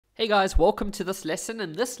Hey guys, welcome to this lesson.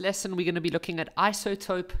 In this lesson, we're going to be looking at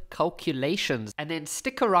isotope calculations, and then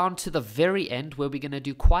stick around to the very end where we're going to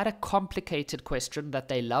do quite a complicated question that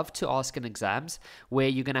they love to ask in exams, where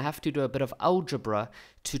you're going to have to do a bit of algebra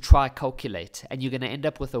to try calculate, and you're going to end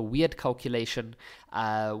up with a weird calculation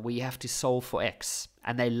where you have to solve for x,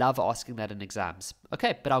 and they love asking that in exams.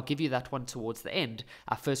 Okay, but I'll give you that one towards the end.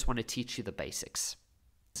 I first want to teach you the basics.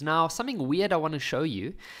 Now, something weird I want to show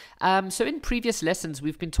you. So in previous lessons,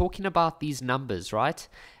 we've been talking about these numbers, right?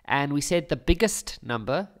 And we said the biggest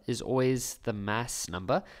number is always the mass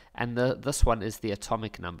number, and this one is the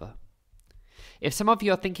atomic number. If some of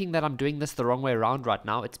you are thinking that I'm doing this the wrong way around right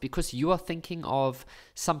now, it's because you are thinking of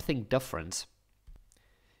something different.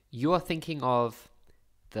 You are thinking of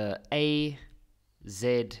the A,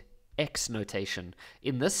 Z, X notation.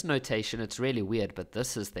 In this notation, it's really weird, but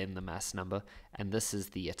this is then the mass number, and this is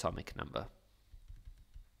the atomic number.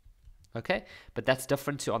 Okay, but that's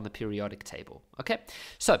different to on the periodic table. Okay,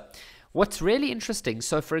 so what's really interesting,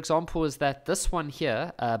 so for example, is that this one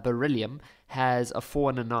here, beryllium, has a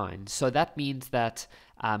 4 and a 9. So that means that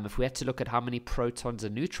if we had to look at how many protons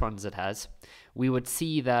and neutrons it has, we would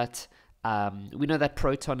see that we know that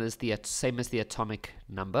proton is the same as the atomic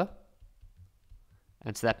number.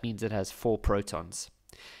 And so that means it has 4 protons.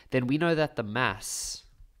 Then we know that the mass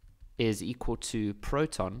is equal to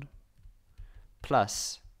proton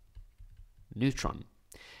plus neutron.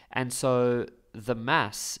 And so the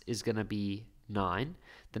mass is going to be 9.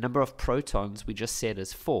 The number of protons we just said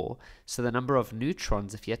is 4. So the number of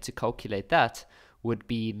neutrons, if you had to calculate that, would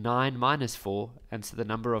be 9 minus 4. And so the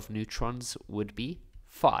number of neutrons would be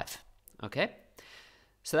 5. Okay?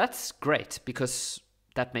 So that's great because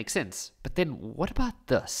that makes sense. But then what about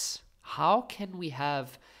this? How can we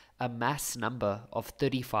have a mass number of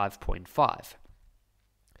 35.5?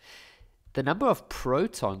 The number of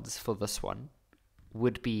protons for this one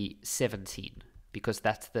would be 17 because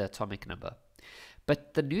that's the atomic number.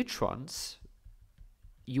 But the neutrons,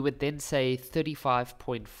 you would then say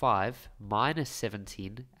 35.5 minus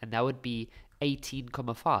 17, and that would be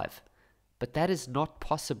 18,5. But that is not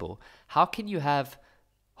possible. How can you have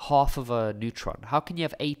half of a neutron? How can you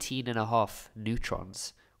have 18.5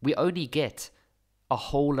 neutrons? We only get a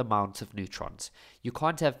whole amount of neutrons. You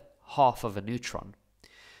can't have half of a neutron.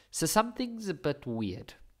 So something's a bit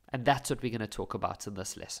weird, and that's what we're going to talk about in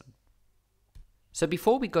this lesson. So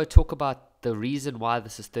before we go talk about the reason why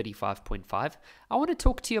this is 35.5, I want to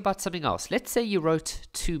talk to you about something else. Let's say you wrote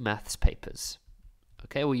 2 maths papers,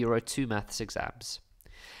 okay, or you wrote 2 maths exams.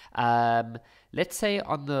 Let's say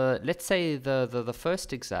the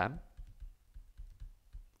first exam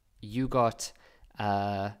you got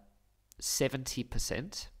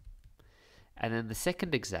 70%, and then the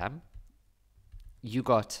second exam you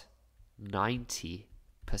got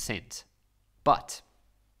 90%. But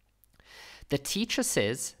the teacher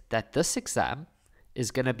says that this exam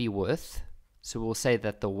is going to be worth, so we'll say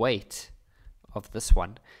that the weight of this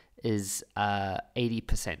one is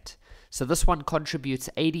 80%. So this one contributes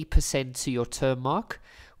 80% to your term mark,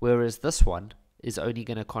 whereas this one is only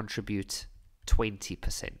going to contribute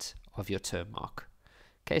 20% of your term mark.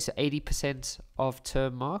 Okay, so 80% of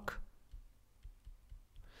term mark,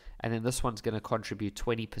 and then this one's going to contribute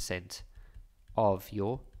 20% of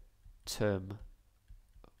your term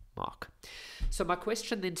mark. So my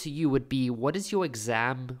question then to you would be, what is your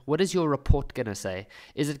report going to say?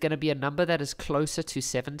 Is it going to be a number that is closer to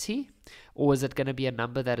 70, or is it going to be a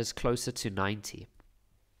number that is closer to 90?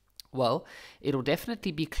 Well, it'll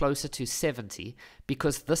definitely be closer to 70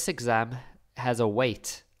 because this exam has a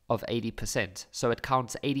weight of 80%. So it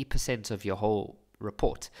counts 80% of your whole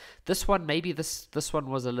report. This one, maybe this one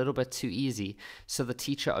was a little bit too easy, so the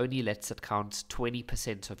teacher only lets it count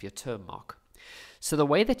 20% of your term mark. So the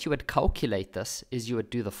way that you would calculate this is you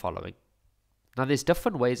would do the following. Now there's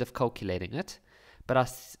different ways of calculating it, but I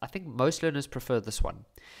think most learners prefer this one.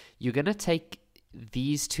 You're going to take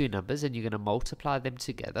these 2 numbers and you're going to multiply them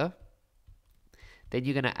together. Then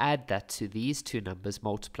you're going to add that to these 2 numbers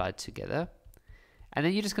multiplied together. And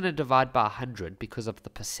then you're just going to divide by 100 because of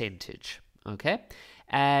the percentage. Okay?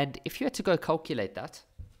 And if you had to go calculate that,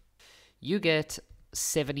 you get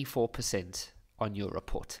 74% on your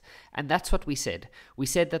report. And that's what we said. We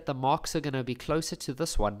said that the marks are going to be closer to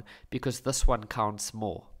this one because this one counts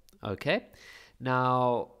more. Okay?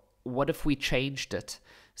 Now, what if we changed it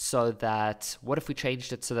so that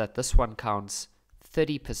this one counts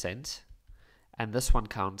 30% and this one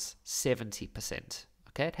counts 70%?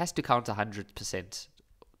 Okay? It has to count 100%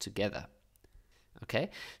 together. Okay?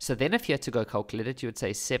 So then if you had to go calculate it, you would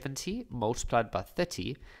say 70 multiplied by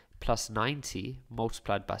 30 plus 90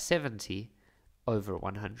 multiplied by 70 over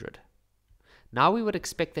 100. Now we would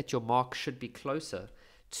expect that your mark should be closer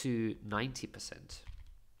to 90%.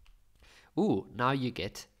 Ooh, now you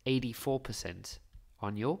get 84%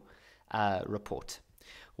 on your report.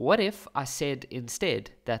 What if I said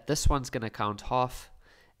instead that this one's going to count half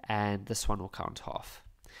and this one will count half?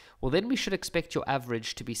 Well, then we should expect your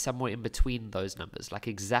average to be somewhere in between those numbers, like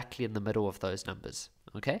exactly in the middle of those numbers,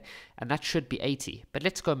 okay? And that should be 80, but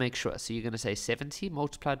let's go make sure. So you're going to say 70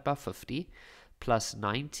 multiplied by 50 plus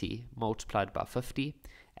 90 multiplied by 50,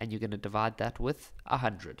 and you're going to divide that with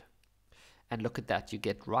 100. And look at that, you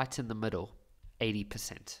get right in the middle,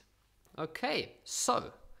 80%. Okay,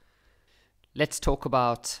 so let's talk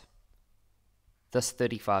about this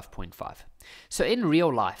 35.5. So in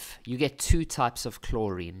real life, you get two types of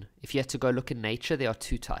chlorine. If you had to go look in nature, there are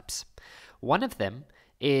two types. One of them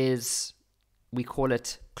is, we call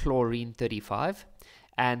it chlorine 35,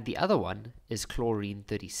 and the other one is chlorine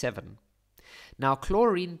 37. Now,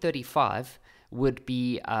 chlorine 35 would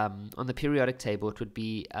be, on the periodic table, it would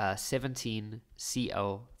be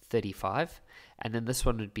 17Cl35, and then this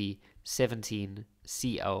one would be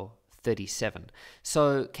 17Cl37.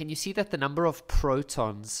 So can you see that the number of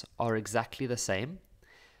protons are exactly the same,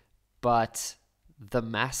 but the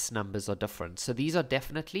mass numbers are different? So these are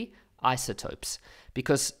definitely isotopes,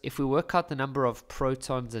 because if we work out the number of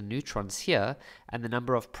protons and neutrons here and the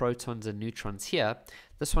number of protons and neutrons here,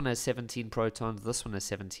 this one has 17 protons, this one has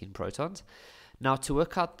 17 protons. Now, to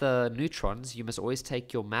work out the neutrons, you must always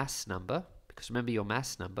take your mass number, because remember, your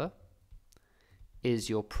mass number is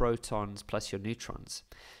your protons plus your neutrons.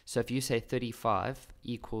 So if you say 35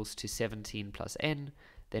 equals to 17 plus n,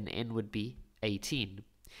 then n would be 18.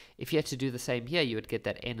 If you had to do the same here, you would get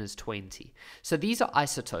that n is 20. So these are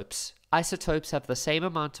isotopes. Isotopes have the same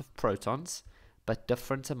amount of protons, but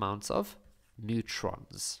different amounts of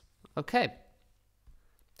neutrons. Okay.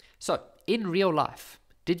 So in real life,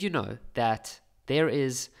 did you know that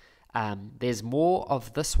there's more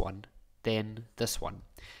of this one than this one?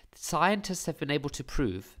 Scientists have been able to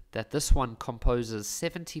prove that this one composes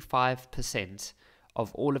 75%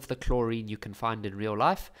 of all of the chlorine you can find in real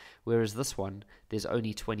life, whereas this one, there's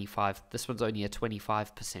only 25. This one's only a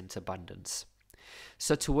 25% abundance.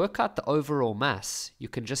 So to work out the overall mass, you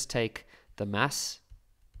can just take the mass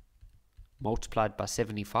multiplied by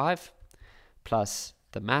 75 plus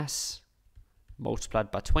the mass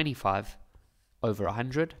multiplied by 25 over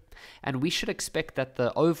 100, and we should expect that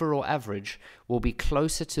the overall average will be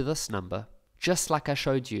closer to this number, just like I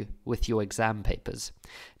showed you with your exam papers.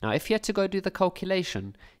 Now, if you had to go do the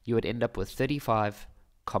calculation, you would end up with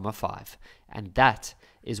 35,5, and that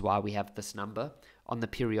is why we have this number on the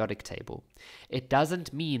periodic table. It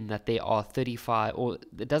doesn't mean that there are 35, or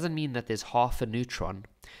it doesn't mean that there's half a neutron.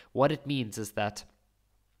 What it means is that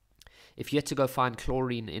if you had to go find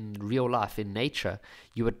chlorine in real life, in nature,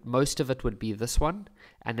 most of it would be this one,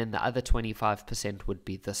 and then the other 25% would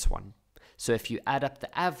be this one. So if you add up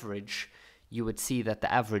the average, you would see that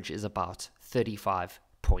the average is about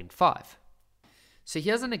 35.5. So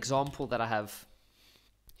here's an example that I have.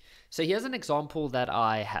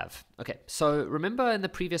 Okay, so remember in the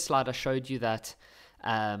previous slide I showed you that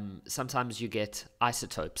sometimes you get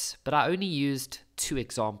isotopes, but I only used two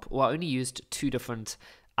different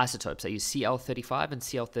isotopes. I used Cl35 and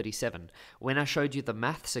Cl37. When I showed you the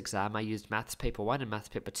maths exam, I used maths paper 1 and maths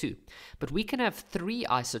paper 2. But we can have 3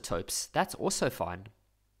 isotopes. That's also fine.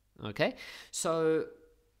 Okay, so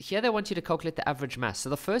here they want you to calculate the average mass. So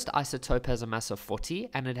the first isotope has a mass of 40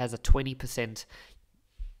 and it has a 20%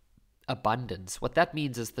 abundance. What that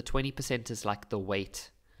means is the 20% is like the weight.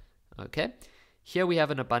 Okay, here we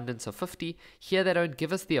have an abundance of 50. Here they don't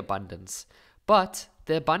give us the abundance, but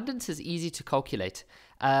the abundance is easy to calculate.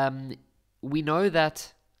 We know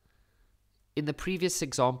that in the previous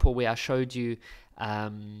example where I showed you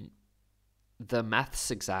the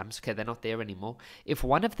maths exams, okay, they're not there anymore. If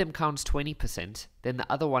one of them counts 20%, then the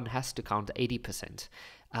other one has to count 80%.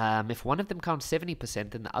 If one of them counts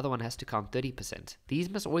 70%, then the other one has to count 30%.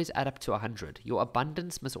 These must always add up to 100. Your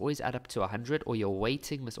abundance must always add up to 100, or your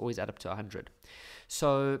weighting must always add up to 100.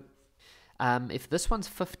 So if this one's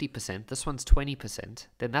 50%, this one's 20%,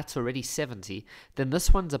 then that's already 70. Then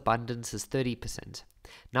this one's abundance is 30%.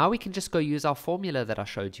 Now we can just go use our formula that I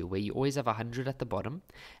showed you, where you always have 100 at the bottom,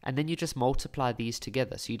 and then you just multiply these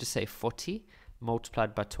together. So you just say 40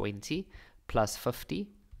 multiplied by 20 plus 50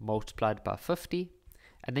 multiplied by 50,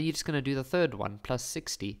 and then you're just going to do the third one, plus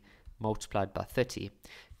 60 multiplied by 30.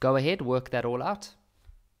 Go ahead, work that all out.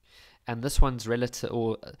 And this one's mass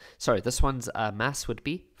would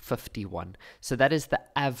be 51. So that is the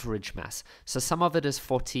average mass. So some of it is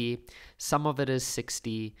 40, some of it is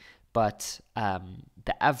 60, but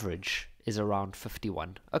the average is around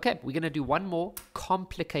 51. Okay, we're going to do one more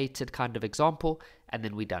complicated kind of example, and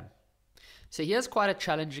then we're done. So here's quite a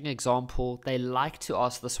challenging example. They like to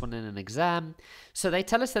ask this one in an exam. So they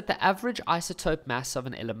tell us that the average isotope mass of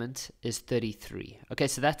an element is 33. Okay,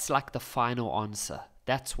 so that's like the final answer.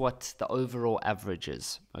 That's what the overall average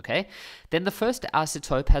is, okay? Then the first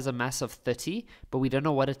isotope has a mass of 30, but we don't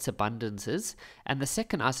know what its abundance is. And the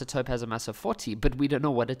second isotope has a mass of 40, but we don't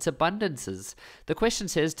know what its abundance is. The question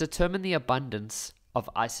says, determine the abundance of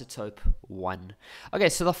isotope 1. Okay,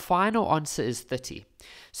 so the final answer is 30.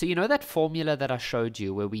 So you know that formula that I showed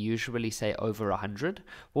you where we usually say over 100?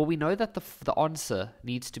 Well, we know that the answer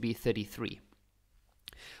needs to be 33.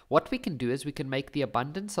 What we can do is we can make the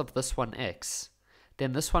abundance of this one x,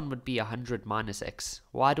 then this one would be 100 minus x.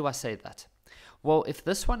 Why do I say that? Well, if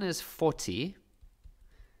this one is 40,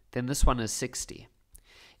 then this one is 60.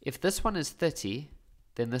 If this one is 30,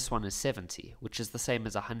 then this one is 70, which is the same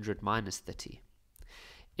as 100 minus 30.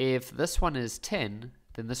 If this one is 10,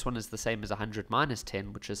 then this one is the same as 100 minus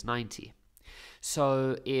 10, which is 90.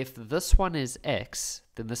 So if this one is x,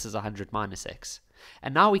 then this is 100 minus x.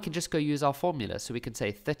 And now we can just go use our formula. So we can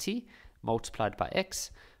say 30 multiplied by x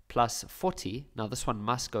plus 40. Now this one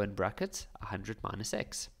must go in brackets, 100 minus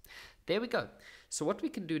x. There we go. So what we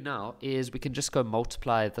can do now is we can just go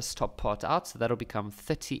multiply this top part out. So that'll become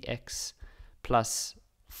 30x plus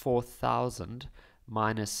 4,000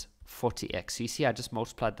 minus 40x. So you see I just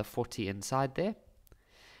multiplied the 40 inside there,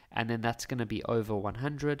 and then that's going to be over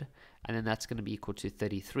 100, and then that's going to be equal to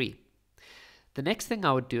 33. The next thing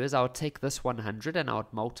I would do is I would take this 100 and I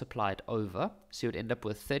would multiply it over, so you would end up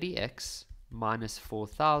with 30x minus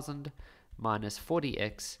 4,000 minus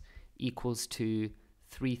 40x equals to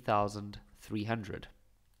 3,300.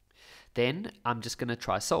 Then I'm just going to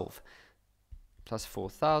try solve. Plus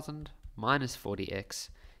 4,000 minus 40x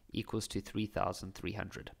equals to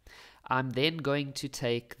 3,300. I'm then going to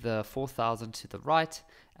take the 4,000 to the right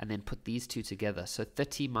and then put these two together. So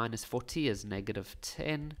 30 minus 40 is negative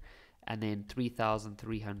 10, and then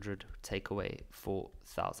 3,300 take away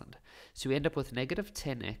 4,000. So we end up with negative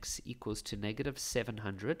 10x equals to negative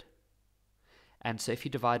 700. And so if you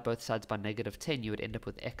divide both sides by negative 10, you would end up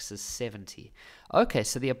with x is 70. Okay,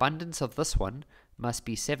 so the abundance of this one must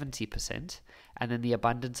be 70%, and then the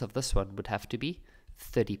abundance of this one would have to be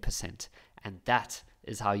 30%. And that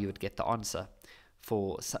is how you would get the answer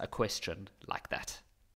for a question like that.